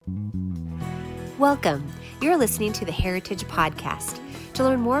Welcome. You're listening to the Heritage Podcast. To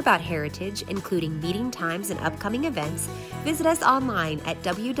learn more about Heritage, including meeting times and upcoming events, visit us online at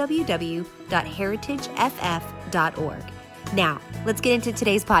www.heritageff.org. Now, let's get into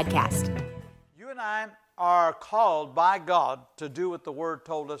today's podcast. You and I are called by God to do what the Word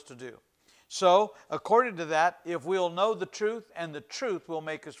told us to do. So, according to that, if we'll know the truth, and the truth will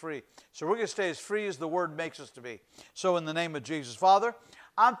make us free. So we're going to stay as free as the Word makes us to be. So in the name of Jesus. Father,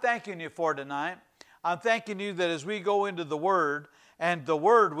 I'm thanking you for tonight. I'm thanking you that as we go into the Word, and the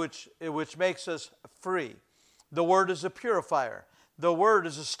Word which makes us free. The Word is a purifier. The Word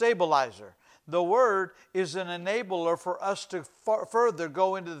is a stabilizer. The Word is an enabler for us to further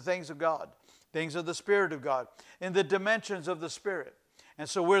go into the things of God, things of the Spirit of God, in the dimensions of the Spirit. And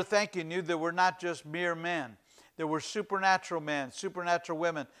so we're thanking you that we're not just mere men, that we're supernatural men, supernatural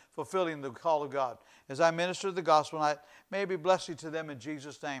women fulfilling the call of God. As I minister the gospel tonight, may it be blessing to them in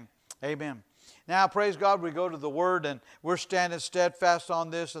Jesus' name. Amen. Now, praise God, we go to the Word, and we're standing steadfast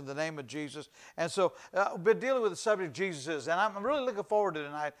on this in the name of Jesus. And so, we've been dealing with the subject Jesus is, and I'm really looking forward to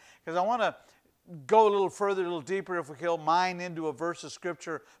tonight because I want to go a little further, a little deeper, if we can, mine into a verse of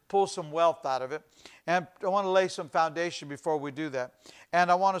Scripture, pull some wealth out of it. And I want to lay some foundation before we do that. And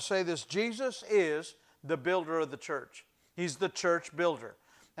I want to say this: Jesus is the builder of the church. He's the church builder.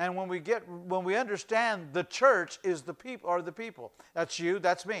 And when we understand the church is the people, are the people. That's you,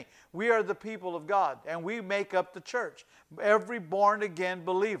 that's me. We are the people of God, and we make up the church. Every born-again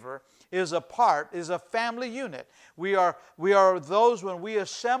believer is a family unit. We are those, when we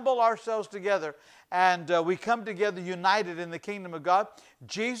assemble ourselves together and we come together united in the kingdom of God,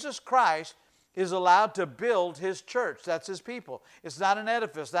 Jesus Christ is allowed to build His church. That's His people. It's not an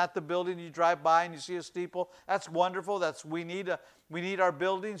edifice, not the building you drive by and you see a steeple. That's wonderful. We need our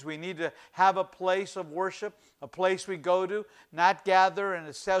buildings. We need to have a place of worship, a place we go to, not gather and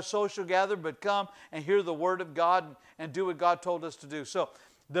a social gather, but come and hear the Word of God and do what God told us to do. So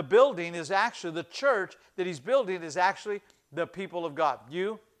the building is actually, the church that He's building is actually the people of God,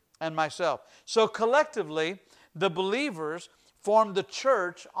 you and myself. So collectively, the believers form the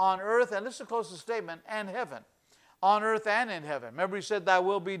church on earth, and this is the closest statement, and heaven. On earth and in heaven. Remember He said, "Thy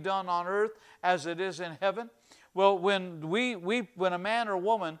will be done on earth as it is in heaven." Well, when a man or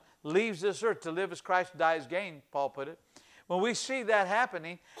woman leaves this earth, to live as Christ, die as gain, Paul put it. When we see that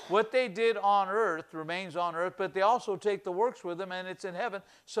happening, what they did on earth remains on earth, but they also take the works with them, and it's in heaven,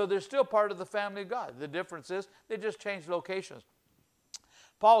 so they're still part of the family of God. The difference is they just changed locations.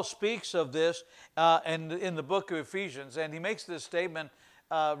 Paul speaks of this in the book of Ephesians, and he makes this statement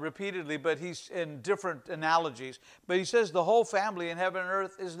repeatedly, but he's in different analogies. But he says the whole family in heaven and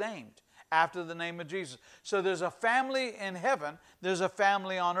earth is named after the name of Jesus. So there's a family in heaven, there's a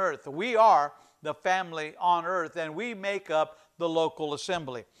family on earth. We are the family on earth, and we make up the local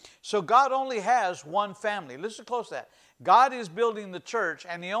assembly. So God only has one family. Listen close to that. God is building the church,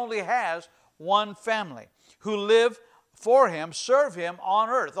 and He only has one family who live for Him, serve Him on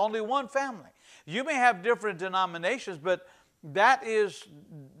earth. Only one family. You may have different denominations, but that is,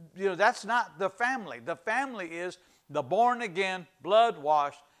 that's not the family. The family is the born-again,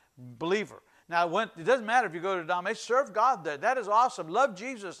 blood-washed believer. Now, it doesn't matter if you go to a denomination, serve God there. That is awesome. Love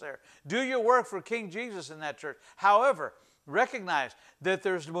Jesus there. Do your work for King Jesus in that church. However, recognize that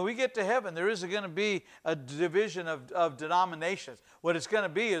when we get to heaven, there isn't going to be a division of denominations. What it's going to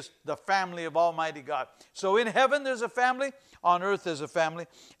be is the family of Almighty God. So in heaven there's a family, on earth there's a family,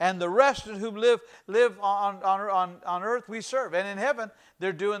 and the rest who live on earth we serve. And in heaven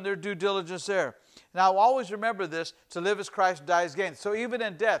they're doing their due diligence there. Now always remember this: to live as Christ, die as gain. So even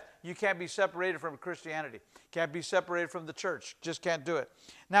in death, you can't be separated from Christianity. Can't be separated from the church. Just can't do it.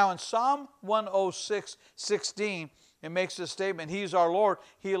 Now in Psalm 106:16, it makes this statement: He's our Lord,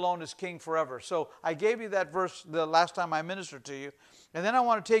 He alone is King forever. So I gave you that verse the last time I ministered to you. And then I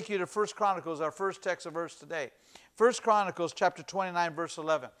want to take you to 1 Chronicles, our first text of verse today. 1 Chronicles chapter 29, verse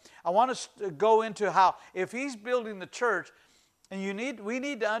 11. I want to go into how, if He's building the church, and we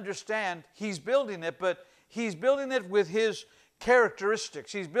need to understand He's building it, but He's building it with His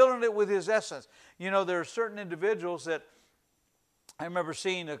characteristics. He's building it with His essence. There are certain individuals that, I remember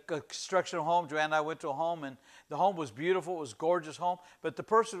seeing a construction home. Joanne and I went to a home, and the home was beautiful. It was a gorgeous home. But the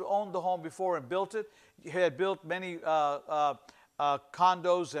person who owned the home before and built it, he had built many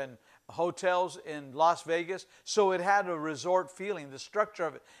condos and hotels in Las Vegas. So it had a resort feeling. The structure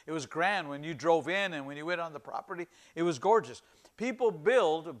of it, it was grand when you drove in and when you went on the property. It was gorgeous. People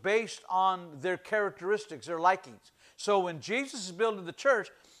build based on their characteristics, their likings. So when Jesus is building the church,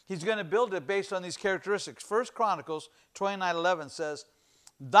 He's going to build it based on these characteristics. 1 Chronicles 29:11 says,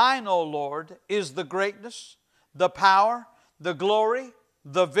 "Thine, O Lord, is the greatness, the power, the glory,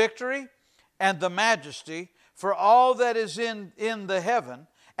 the victory, and the majesty, for all that is in the heaven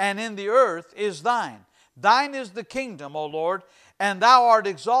and in the earth is thine. Thine is the kingdom, O Lord, and thou art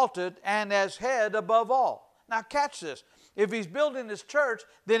exalted and as head above all. Now catch this. If he's building his church,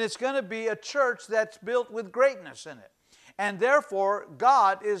 then it's going to be a church that's built with greatness in it. And therefore,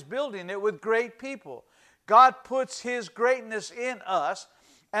 God is building it with great people. God puts his greatness in us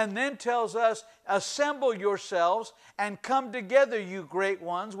and then tells us, assemble yourselves and come together, you great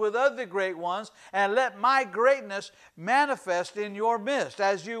ones, with other great ones, and let my greatness manifest in your midst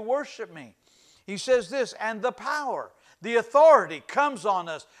as you worship me. He says this, and the power, the authority comes on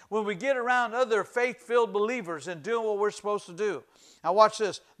us when we get around other faith-filled believers and doing what we're supposed to do. Now watch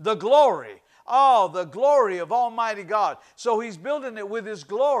this, the glory. Oh, the glory of Almighty God. So he's building it with his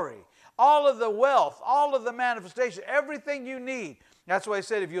glory. All of the wealth, all of the manifestation, everything you need. That's why he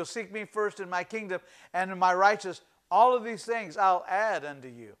said, if you'll seek me first in my kingdom and in my righteousness, all of these things I'll add unto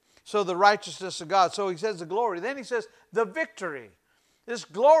you. So the righteousness of God. So he says the glory. Then he says the victory. This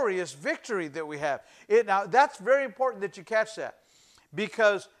glorious victory that we have. Now that's very important that you catch that.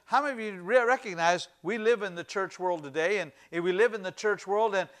 Because how many of you recognize we live in the church world today, and we live in the church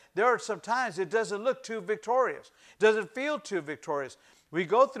world, and there are some times it doesn't look too victorious. It doesn't feel too victorious. We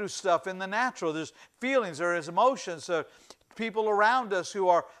go through stuff in the natural. There's feelings, there's emotions, people around us who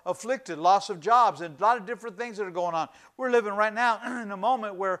are afflicted, loss of jobs, and a lot of different things that are going on. We're living right now in a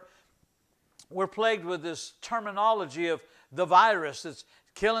moment where we're plagued with this terminology of the virus that's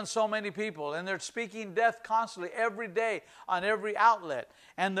killing so many people, and they're speaking death constantly every day on every outlet.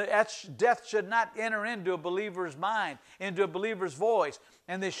 And death should not enter into a believer's mind, into a believer's voice,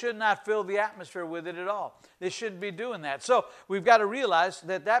 and they should not fill the atmosphere with it at all. They shouldn't be doing that. So we've got to realize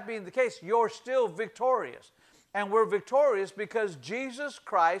that being the case, you're still victorious. And we're victorious because Jesus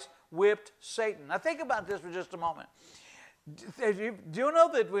Christ whipped Satan. Now think about this for just a moment. Do you know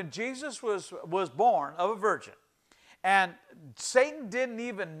that when Jesus was born of a virgin, and Satan didn't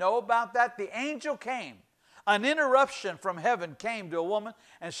even know about that, the angel came. An interruption from heaven came to a woman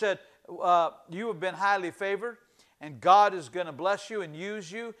and said, you have been highly favored, and God is going to bless you and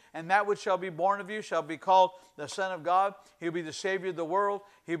use you, and that which shall be born of you shall be called the Son of God. He'll be the Savior of the world.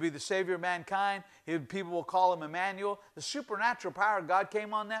 He'll be the Savior of mankind. People will call him Emmanuel. The supernatural power of God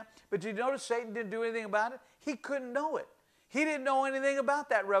came on that. But did you notice Satan didn't do anything about it? He couldn't know it. He didn't know anything about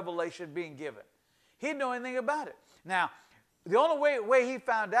that revelation being given. He didn't know anything about it. Now, the only way he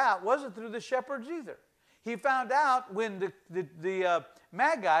found out wasn't through the shepherds either. He found out when the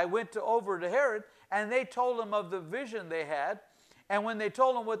Magi went over to Herod, and they told him of the vision they had. And when they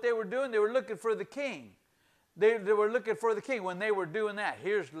told him what they were doing, they were looking for the king. They were looking for the king when they were doing that.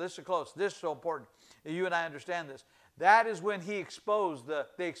 Listen close. This is so important. You and I understand this. That is when they exposed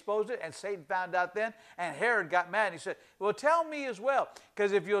it, and Satan found out then, and Herod got mad. And he said, well, tell me as well,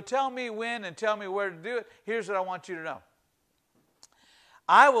 because if you'll tell me when and tell me where to do it, here's what I want you to know.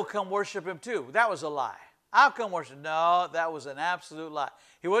 I will come worship him too. That was a lie. I'll come worship. No, that was an absolute lie.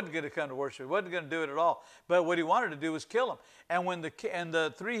 He wasn't going to come to worship. He wasn't going to do it at all. But what he wanted to do was kill him. And when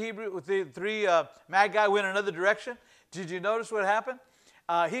the three Magi went another direction, did you notice what happened?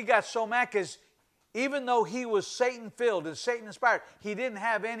 He got so mad because even though he was Satan-filled and Satan-inspired, he didn't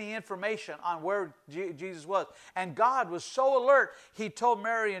have any information on where Jesus was. And God was so alert, he told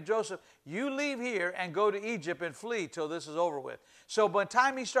Mary and Joseph, you leave here and go to Egypt and flee till this is over with. So by the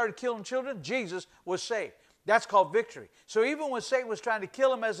time he started killing children, Jesus was saved. That's called victory. So even when Satan was trying to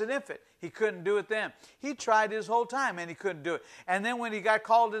kill him as an infant, he couldn't do it then. He tried his whole time and he couldn't do it. And then when he got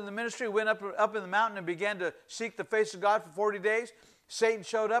called in the ministry, went up in the mountain and began to seek the face of God for 40 days, Satan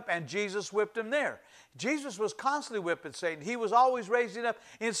showed up and Jesus whipped him there. Jesus was constantly whipping Satan. He was always raising up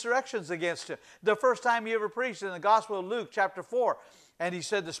insurrections against him. The first time he ever preached in the Gospel of Luke, chapter 4, and he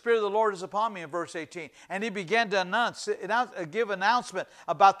said, the Spirit of the Lord is upon me in verse 18. And he began to give announcement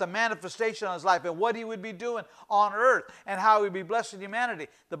about the manifestation of his life and what he would be doing on earth and how he would be blessing humanity.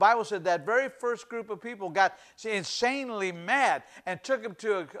 The Bible said that very first group of people got insanely mad and took him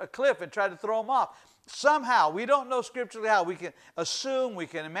to a cliff and tried to throw him off. Somehow, we don't know scripturally how, we can assume, we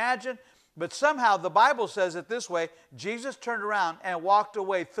can imagine, but somehow the Bible says it this way, Jesus turned around and walked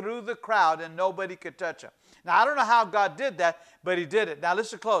away through the crowd and nobody could touch him. Now, I don't know how God did that, but he did it. Now,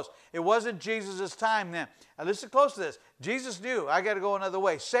 listen close. It wasn't Jesus' time then. Now, listen close to this. Jesus knew, I got to go another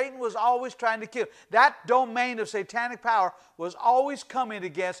way. Satan was always trying to kill. That domain of satanic power was always coming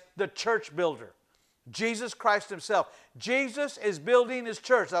against the church builder, Jesus Christ himself. Jesus is building his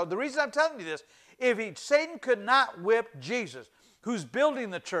church. Now, the reason I'm telling you this, Satan could not whip Jesus, who's building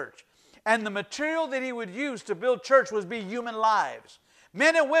the church. And the material that he would use to build church was be human lives.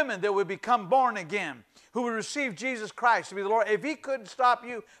 Men and women that would become born again, who would receive Jesus Christ to be the Lord. If he couldn't stop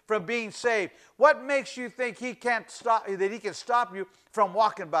you from being saved, what makes you think he can't stop, that he can stop you from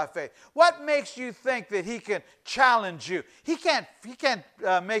walking by faith? What makes you think that he can challenge you? He can't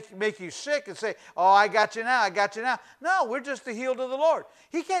make you sick and say, oh, I got you now, I got you now. No, we're just the healed of the Lord.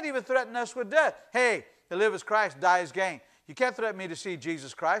 He can't even threaten us with death. Hey, to live is Christ, die is gain. You can't threaten me to see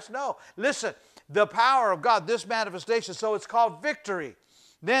Jesus Christ. No. Listen, the power of God, this manifestation, so it's called victory.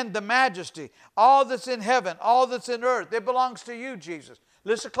 Then the majesty, all that's in heaven, all that's in earth, it belongs to you, Jesus.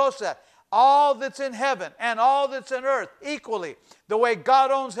 Listen close to that. All that's in heaven and all that's in earth equally. The way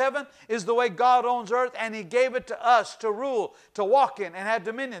God owns heaven is the way God owns earth, and he gave it to us to rule, to walk in, and have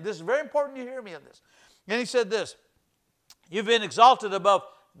dominion. This is very important you hear me in this. And he said this, you've been exalted above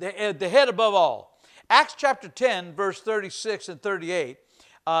the head above all. Acts chapter 10, verse 36 and 38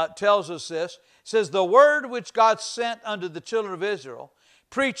 tells us this. It says, the word which God sent unto the children of Israel,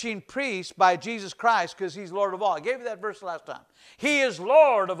 preaching peace by Jesus Christ, because he's Lord of all. I gave you that verse last time. He is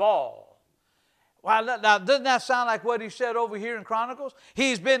Lord of all. Well, now, doesn't that sound like what he said over here in Chronicles?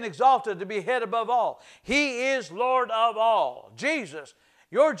 He's been exalted to be head above all. He is Lord of all. Jesus,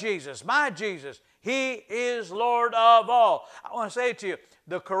 your Jesus, my Jesus, he is Lord of all. I want to say to you,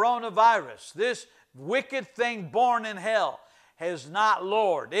 the coronavirus, this wicked thing born in hell, is not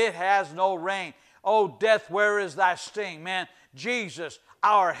Lord. It has no reign. Oh, death, where is thy sting? Man, Jesus,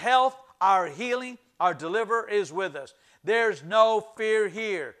 our health, our healing, our deliverer is with us. There's no fear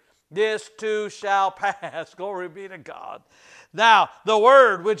here. This too shall pass. Glory be to God. Now, the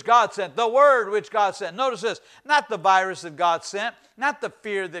word which God sent, the word which God sent. Notice this, not the virus that God sent, not the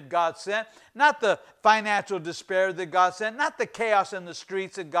fear that God sent, not the financial despair that God sent, not the chaos in the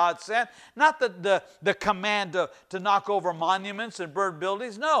streets that God sent, not the command to knock over monuments and burn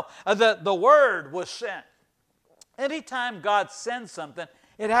buildings. No, the word was sent. Anytime God sends something,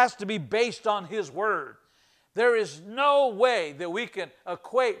 it has to be based on his word. There is no way that we can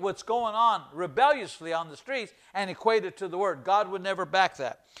equate what's going on rebelliously on the streets and equate it to the word. God would never back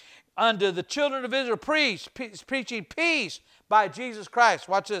that. Unto the children of Israel, preaching peace by Jesus Christ.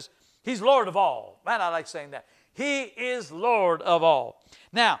 Watch this. He's Lord of all. Man, I like saying that. He is Lord of all.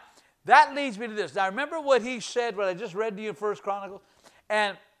 Now, that leads me to this. Now, remember what he said, what I just read to you in 1 Chronicles?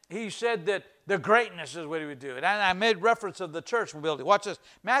 And he said that the greatness is what he would do. And I made reference of the church building. Watch this.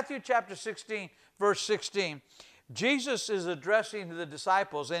 Matthew chapter 16, verse 16. Jesus is addressing the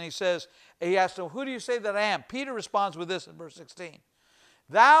disciples, and he asked them, who do you say that I am? Peter responds with this in verse 16.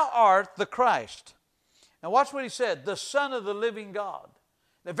 Thou art the Christ. Now watch what he said, the Son of the living God.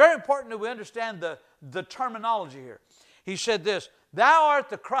 Now, very important that we understand the terminology here. He said this, thou art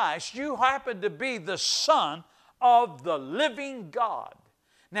the Christ, you happen to be the Son of the living God.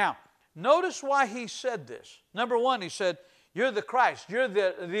 Now, notice why he said this. Number one, he said, you're the Christ, you're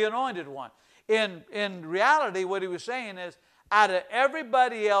the anointed one. In reality, what he was saying is, out of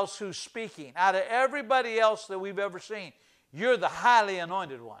everybody else who's speaking, out of everybody else that we've ever seen, you're the highly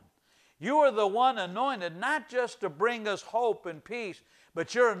anointed one. You are the one anointed not just to bring us hope and peace,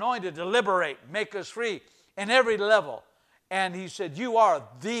 but you're anointed to liberate, make us free in every level. And he said, you are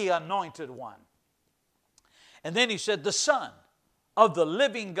the anointed one. And then he said, the Son of the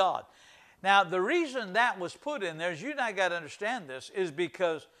living God. Now, the reason that was put in there, is you and I got to understand this, is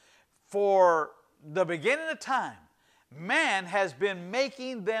because for the beginning of time, man has been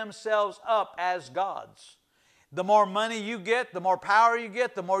making themselves up as gods. The more money you get, the more power you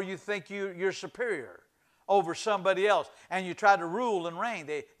get, the more you think you're superior over somebody else. And you try to rule and reign.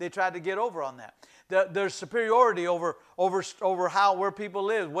 They tried to get over on that. There's superiority over where people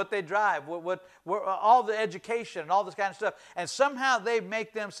live, what they drive, all the education and all this kind of stuff. And somehow they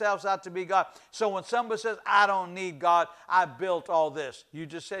make themselves out to be God. So when somebody says, I don't need God, I built all this. You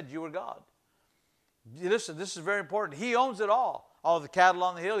just said you were God. Listen, this is very important. He owns it all. All the cattle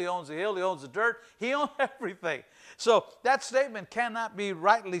on the hill, he owns the dirt, he owns everything. So that statement cannot be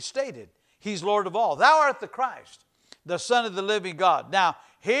rightly stated. He's Lord of all. Thou art the Christ, the Son of the living God. Now,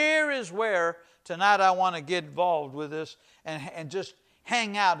 here is where tonight I want to get involved with this and just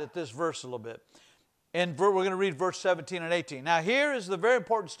hang out at this verse a little bit. And we're going to read verse 17 and 18. Now, here is the very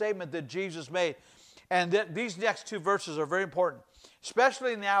important statement that Jesus made. And these next two verses are very important,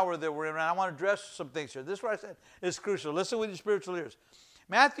 especially in the hour that we're in. And I want to address some things here. This is what I said is crucial. Listen with your spiritual ears.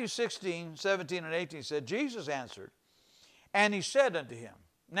 Matthew 16, 17, and 18 said, Jesus answered, and he said unto him.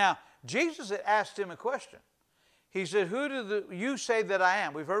 Now, Jesus had asked him a question. He said, who do you say that I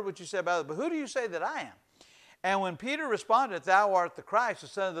am? We've heard what you said about it, but who do you say that I am? And when Peter responded, thou art the Christ, the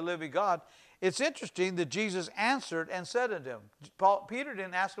Son of the living God, it's interesting that Jesus answered and said unto him. Peter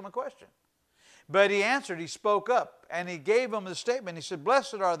didn't ask him a question. But he answered, he spoke up, and he gave him the statement. He said,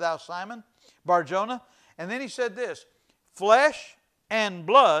 "Blessed art thou, Simon Bar-Jonah." And then he said this, "Flesh and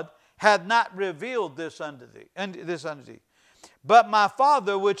blood had not revealed this unto thee, but my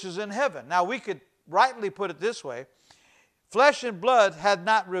Father which is in heaven." Now we could rightly put it this way: flesh and blood had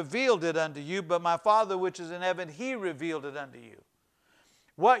not revealed it unto you, but my Father which is in heaven, he revealed it unto you.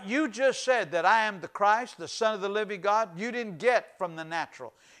 What you just said, that I am the Christ, the Son of the living God, you didn't get from the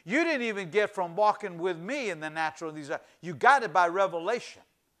natural. You didn't even get from walking with me in the natural. You got it by revelation.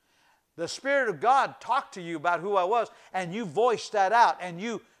 The Spirit of God talked to you about who I was, and you voiced that out, and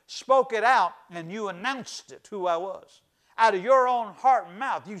you spoke it out, and you announced it, who I was. Out of your own heart and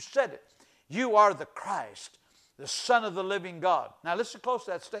mouth, you said it. You are the Christ, the Son of the living God. Now listen close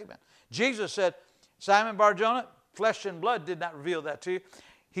to that statement. Jesus said, "Simon Bar-Jonah, flesh and blood did not reveal that to you."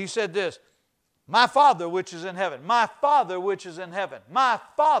 He said this, "My Father which is in heaven, my Father which is in heaven, my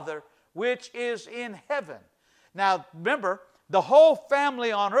Father which is in heaven." Now remember, the whole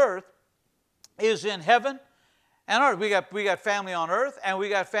family on earth is in heaven and earth. We got family on earth, and we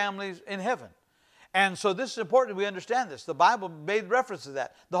got families in heaven. And so this is important that we understand this. The Bible made reference to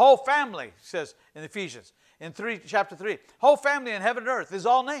that. The whole family, says in Ephesians, in chapter 3. Whole family in heaven and earth is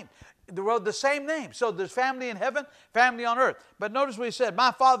all named. The same name. So there's family in heaven, family on earth. But notice what he said,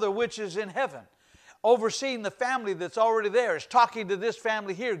 "My Father which is in heaven," overseeing the family that's already there, is talking to this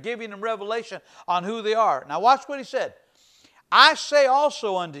family here, giving them revelation on who they are. Now watch what he said. "I say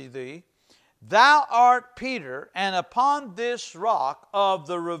also unto thee, thou art Peter, and upon this rock of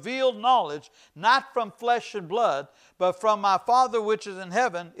the revealed knowledge, not from flesh and blood, but from my Father which is in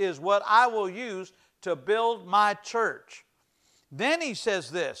heaven, is what I will use to build my church." Then he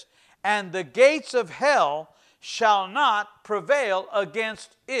says this, "And the gates of hell shall not prevail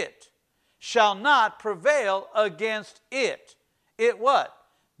against it." Shall not prevail against it. It what?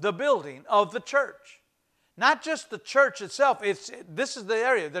 The building of the church. Not just the church itself. This is the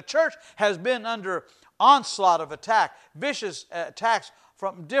area. The church has been under onslaught of attack, vicious attacks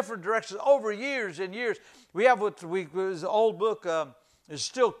from different directions over years and years. We have what was an old book, is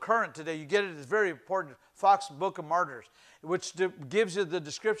still current today. You get it, it's very important, Fox Book of Martyrs, which gives you the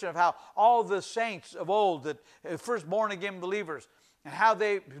description of how all the saints of old, that first born again believers, and how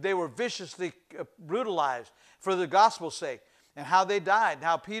they were viciously brutalized for the gospel's sake, and how they died, and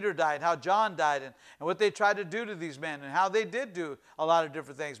how Peter died, how John died, and what they tried to do to these men, and how they did do a lot of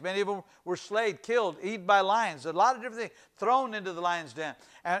different things. Many of them were slayed, killed, eaten by lions, a lot of different things, thrown into the lion's den.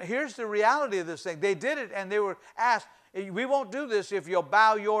 And here's the reality of this thing. They did it, and they were asked, "We won't do this if you'll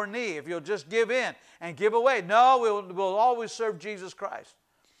bow your knee, if you'll just give in and give away. No, we'll always serve Jesus Christ."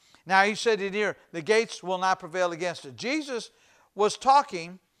 Now he said in here, the gates will not prevail against it. Jesus was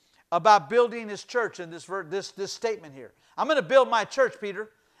talking about building his church in this statement here. "I'm going to build my church,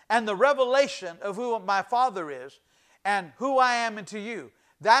 Peter, and the revelation of who my Father is and who I am unto you.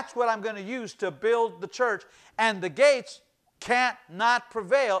 That's what I'm going to use to build the church, and the gates can't not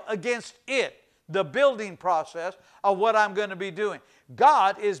prevail against it." The building process of what I'm going to be doing.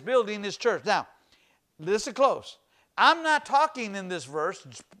 God is building his church. Now, listen close. I'm not talking in this verse,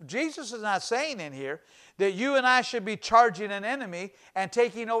 Jesus is not saying in here that you and I should be charging an enemy and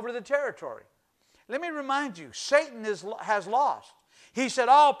taking over the territory. Let me remind you, Satan has lost. He said,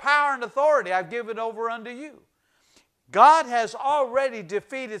 "All power and authority I've given over unto you." God has already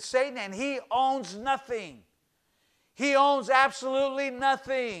defeated Satan, and he owns nothing. He owns absolutely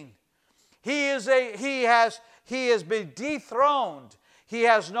nothing. He has been dethroned. He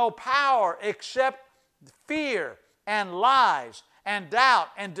has no power except fear and lies and doubt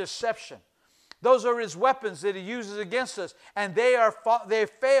and deception. Those are his weapons that he uses against us, and they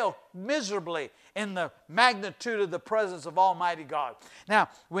fail miserably in the magnitude of the presence of Almighty God. Now,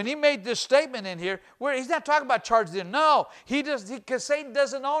 when he made this statement in here, where he's not talking about charging them. No, because Satan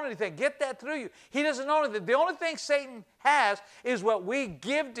doesn't own anything. Get that through you. He doesn't own anything. The only thing Satan has is what we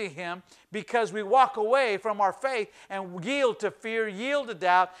give to him because we walk away from our faith and yield to fear, yield to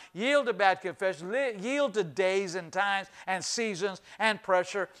doubt, yield to bad confession, yield to days and times and seasons and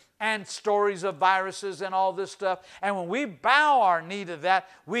pressure and stories of viruses and all this stuff. And when we bow our knee to that,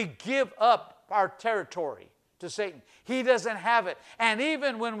 we give up our territory to Satan. He doesn't have it. And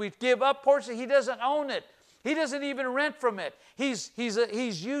even when we give up portion, he doesn't own it. He doesn't even rent from it. He's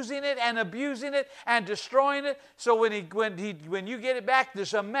using it and abusing it and destroying it. So when you get it back,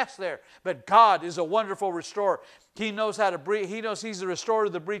 there's a mess there. But God is a wonderful restorer. He knows how to breach. He knows he's the restorer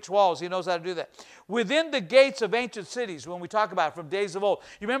of the breached walls. He knows how to do that. Within the gates of ancient cities, when we talk about it, from days of old,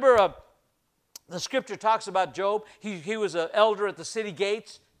 you remember the scripture talks about Job. He was an elder at the city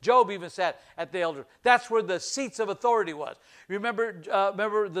gates, Job even sat at the elders. That's where the seats of authority was.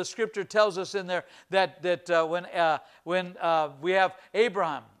 Remember the scripture tells us in there that when we have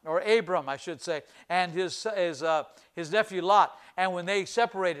Abraham, or Abram, I should say, and his nephew Lot, and when they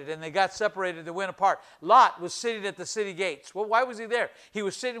separated and they got separated, they went apart. Lot was sitting at the city gates. Well, why was he there? He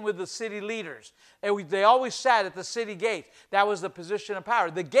was sitting with the city leaders. They always sat at the city gates. That was the position of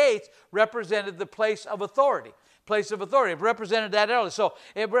power. The gates represented the place of authority. Place of authority. It represented that elder. So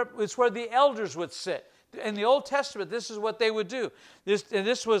it's where the elders would sit. In the Old Testament, this is what they would do.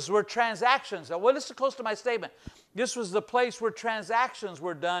 This was where transactions. Well, listen close to my statement. This was the place where transactions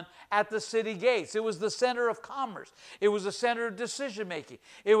were done at the city gates. It was the center of commerce. It was the center of decision making.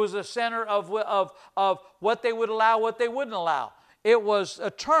 It was the center of what they would allow, what they wouldn't allow. It was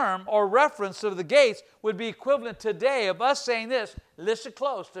a term or reference of the gates would be equivalent today of us saying this. Listen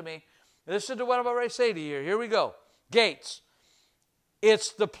close to me. Listen to what I'm about to say to you. Here we go. Gates.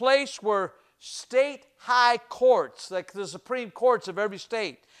 It's the place where state high courts, like the Supreme Courts of every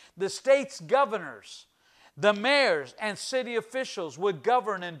state, the state's governors, the mayors and city officials would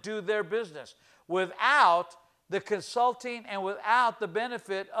govern and do their business without the consulting and without the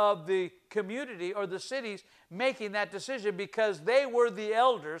benefit of the community or the cities making that decision, because they were the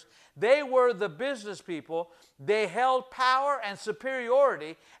elders, they were the business people, they held power and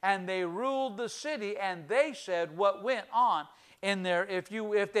superiority, and they ruled the city, and they said what went on in there.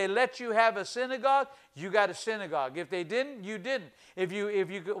 If they let you have a synagogue, you got a synagogue. If they didn't, you didn't. If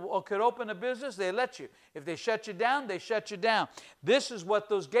you could open a business, they let you. If they shut you down, they shut you down. This is what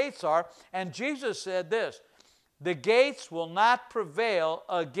those gates are. And Jesus said this, the gates will not prevail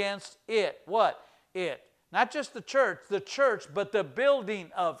against it. What? It. Not just the church, but the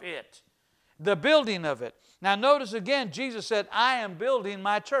building of it. The building of it. Now notice again, Jesus said, I am building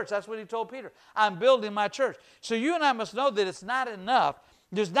my church. That's what he told Peter. I'm building my church. So you and I must know that it's not enough.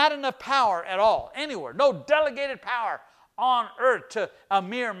 There's not enough power at all, anywhere. No delegated power on earth to a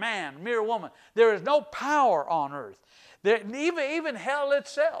mere man, mere woman. There is no power on earth. Even hell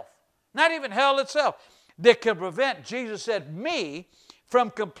itself, not even hell itself, that can prevent, Jesus said, me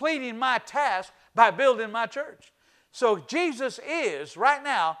from completing my task by building my church. So Jesus is, right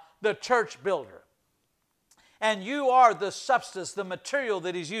now, the church builder. And you are the substance, the material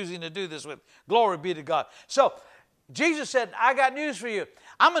that he's using to do this with. Glory be to God. So Jesus said, I got news for you.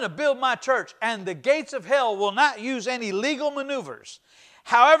 I'm going to build my church, and the gates of hell will not use any legal maneuvers,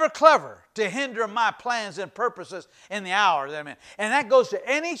 however clever, to hinder my plans and purposes in the hour that I'm in. And that goes to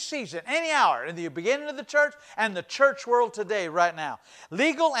any season, any hour, in the beginning of the church and the church world today, right now.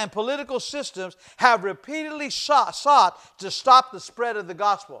 Legal and political systems have repeatedly sought to stop the spread of the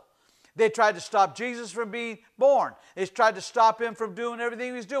gospel. They tried to stop Jesus from being born. They tried to stop him from doing everything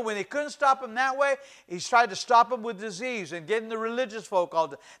he was doing. When they couldn't stop him that way, he tried to stop him with disease and getting the religious folk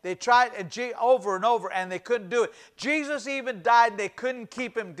all. They tried over and over, and they couldn't do it. Jesus even died, and they couldn't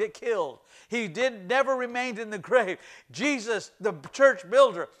keep him killed. He never remained in the grave. Jesus, the church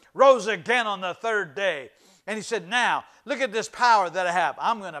builder, rose again on the third day. And he said, now, look at this power that I have.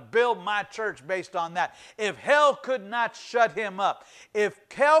 I'm going to build my church based on that. If hell could not shut him up, if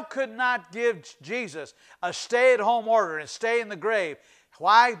hell could not give Jesus a stay-at-home order and stay in the grave,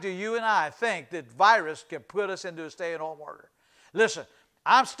 why do you and I think that virus can put us into a stay-at-home order? Listen,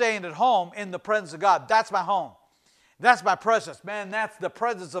 I'm staying at home in the presence of God. That's my home. That's my presence. Man, that's the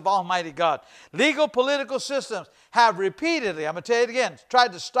presence of Almighty God. Legal political systems have repeatedly, I'm going to tell you it again,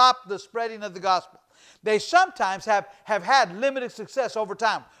 tried to stop the spreading of the gospel. They sometimes have had limited success over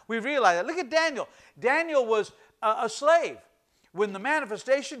time. We realize that. Look at Daniel. Daniel was a slave. When the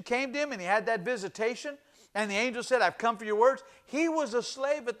manifestation came to him and he had that visitation and the angel said, I've come for your words, he was a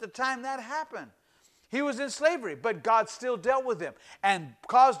slave at the time that happened. He was in slavery, but God still dealt with him and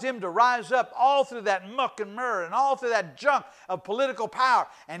caused him to rise up all through that muck and myrrh and all through that junk of political power,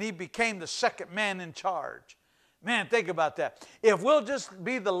 and he became the second man in charge. Man, think about that. If we'll just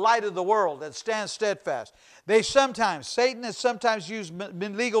be the light of the world and stand steadfast. Satan has sometimes used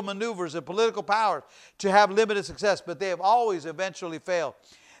legal maneuvers and political power to have limited success, but they have always eventually failed.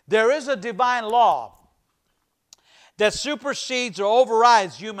 There is a divine law that supersedes or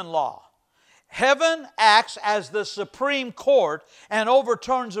overrides human law. Heaven acts as the supreme court and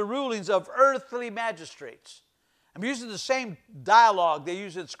overturns the rulings of earthly magistrates. I'm using the same dialogue they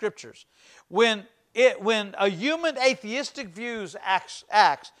use in scriptures. When a human atheistic views acts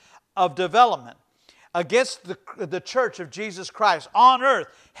of development against the church of Jesus Christ on earth,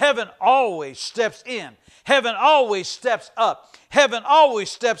 heaven always steps in. Heaven always steps up. Heaven always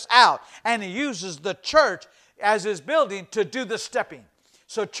steps out. And he uses the church as his building to do the stepping.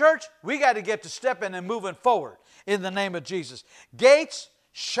 So church, we got to get to stepping and moving forward in the name of Jesus. Gates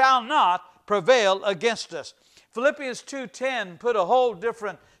shall not prevail against us. Philippians 2:10 put a whole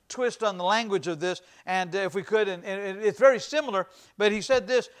different twist on the language of this, and if we could, and it's very similar, but he said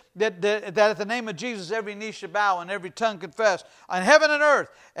this, that at the name of Jesus every knee should bow and every tongue confess on heaven and earth,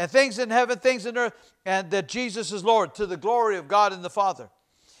 and things in heaven, things in earth, and that Jesus is Lord, to the glory of God and the Father.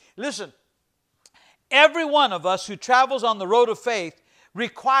 Listen, every one of us who travels on the road of faith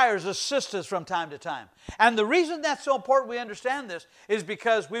requires assistance from time to time. And the reason that's so important we understand this is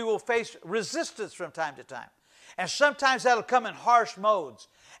because we will face resistance from time to time. And sometimes that'll come in harsh modes.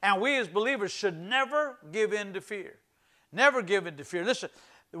 And we as believers should never give in to fear. Never give in to fear. Listen,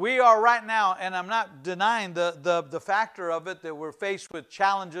 we are right now, and I'm not denying the factor of it, that we're faced with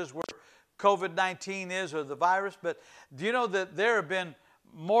challenges where COVID-19 is, or the virus, but do you know that there have been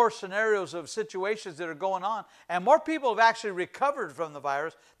more scenarios of situations that are going on, and more people have actually recovered from the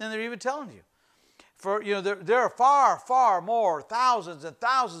virus than they're even telling you. There are far, far more, thousands and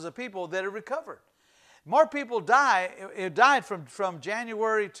thousands of people that have recovered. More people died from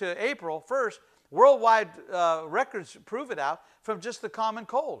January to April 1st. Worldwide records prove it out, from just the common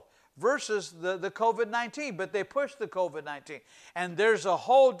cold versus the COVID-19. But they pushed the COVID-19. And there's a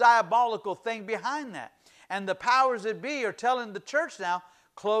whole diabolical thing behind that. And the powers that be are telling the church now,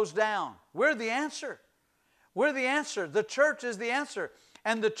 close down. We're the answer. We're the answer. The church is the answer.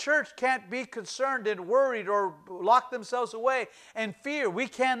 And the church can't be concerned and worried or lock themselves away in fear. We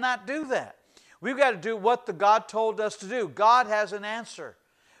cannot do that. We've got to do what the God told us to do. God has an answer.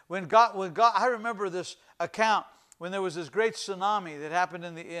 When God, I remember this account when there was this great tsunami that happened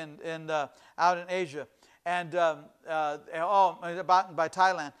out in Asia, and by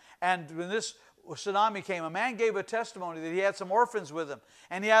Thailand. And when this tsunami came, a man gave a testimony that he had some orphans with him,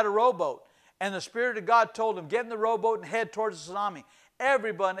 and he had a rowboat. And the Spirit of God told him, get in the rowboat and head towards the tsunami.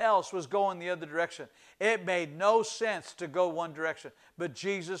 Everyone else was going the other direction. It made no sense to go one direction. But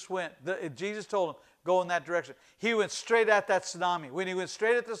Jesus went. Jesus told him, go in that direction. He went straight at that tsunami. When he went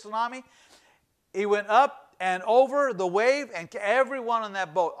straight at the tsunami, he went up and over the wave, and everyone on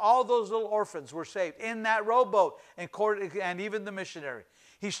that boat, all those little orphans were saved in that rowboat, and even the missionary.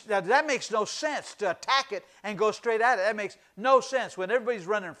 That makes no sense to attack it and go straight at it. That makes no sense. When everybody's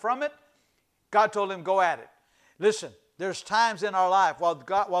running from it, God told him, go at it. Listen. There's times in our life while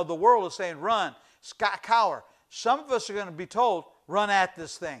the world is saying run, cower, some of us are going to be told run at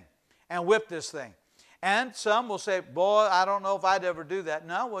this thing and whip this thing. And some will say, boy, I don't know if I'd ever do that.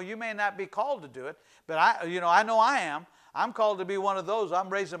 No, well, you may not be called to do it, but I know I am. I'm called to be one of those. I'm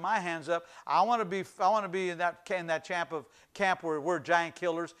raising my hands up. I want to be in that camp where we're giant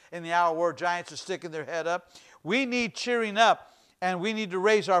killers, in the hour where giants are sticking their head up. We need cheering up, and we need to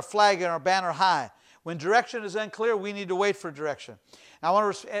raise our flag and our banner high. When direction is unclear, we need to wait for direction. Now, I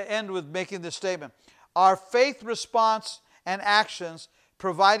want to end with making this statement. Our faith response and actions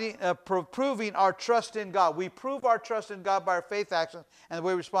proving our trust in God. We prove our trust in God by our faith actions and the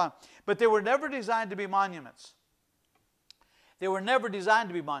way we respond. But they were never designed to be monuments. They were never designed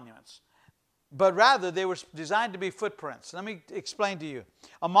to be monuments. But rather, they were designed to be footprints. Let me explain to you.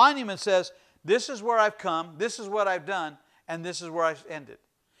 A monument says, this is where I've come, this is what I've done, and this is where I've ended.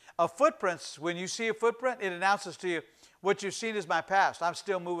 A footprint, when you see a footprint, it announces to you, what you've seen is my past. I'm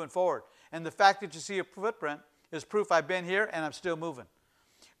still moving forward. And the fact that you see a footprint is proof I've been here and I'm still moving.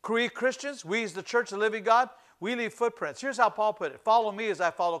 We Christians, we as the Church of the Living God, we leave footprints. Here's how Paul put it. Follow me as I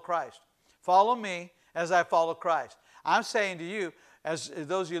follow Christ. Follow me as I follow Christ. I'm saying to you, as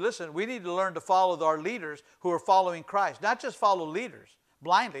those of you listen, we need to learn to follow our leaders who are following Christ. Not just follow leaders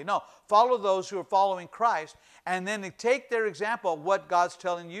blindly. No, follow those who are following Christ, and then take their example of what God's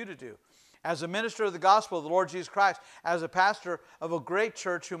telling you to do. As a minister of the gospel of the Lord Jesus Christ, as a pastor of a great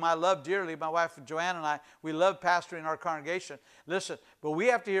church whom I love dearly, my wife Joanne and I, we love pastoring our congregation. Listen, but we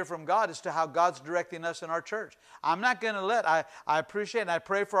have to hear from God as to how God's directing us in our church. I'm not going to I appreciate and I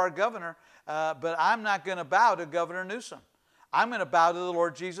pray for our governor, but I'm not going to bow to Governor Newsom. I'm going to bow to the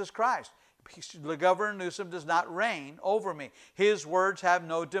Lord Jesus Christ. Governor Newsom does not reign over me. His words have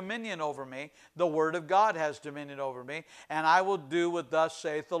no dominion over me. The Word of God has dominion over me, and I will do what thus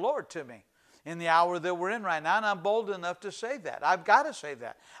saith the Lord to me in the hour that we're in right now, and I'm bold enough to say that. I've got to say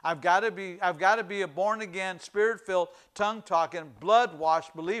that. I've got to be a born-again, Spirit-filled, tongue-talking,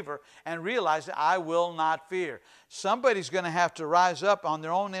 blood-washed believer and realize that I will not fear. Somebody's going to have to rise up on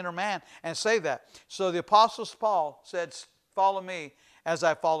their own inner man and say that. So the Apostle Paul said, follow me as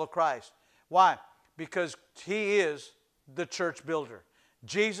I follow Christ. Why? Because he is the church builder.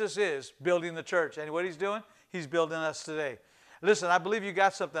 Jesus is building the church. And what he's doing? He's building us today. Listen, I believe you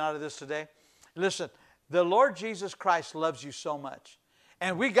got something out of this today. Listen, the Lord Jesus Christ loves you so much.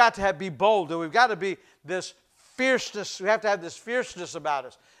 And we got to be bold. And we've got to be this fierceness. We have to have this fierceness about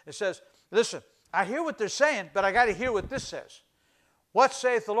us. It says, listen, I hear what they're saying, but I got to hear what this says. What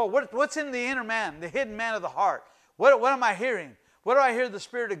saith the Lord? What's in the inner man, the hidden man of the heart? What am I hearing? What do I hear the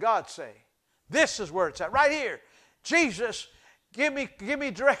Spirit of God say? This is where it's at, right here. Jesus, give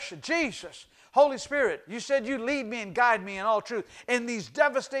me direction. Jesus, Holy Spirit, you said you lead me and guide me in all truth. In these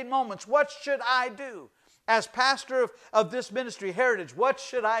devastating moments, what should I do? As pastor of this ministry, Heritage, what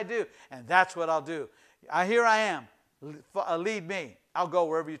should I do? And that's what I'll do. Here I am. Lead me. I'll go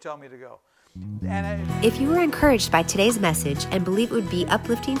wherever you tell me to go. If you were encouraged by today's message and believe it would be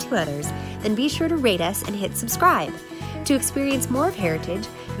uplifting to others, then be sure to rate us and hit subscribe. To experience more of Heritage,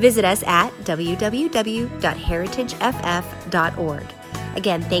 visit us at www.heritageff.org.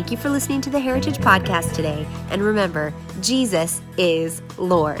 Again, thank you for listening to the Heritage Podcast today. And remember, Jesus is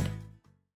Lord.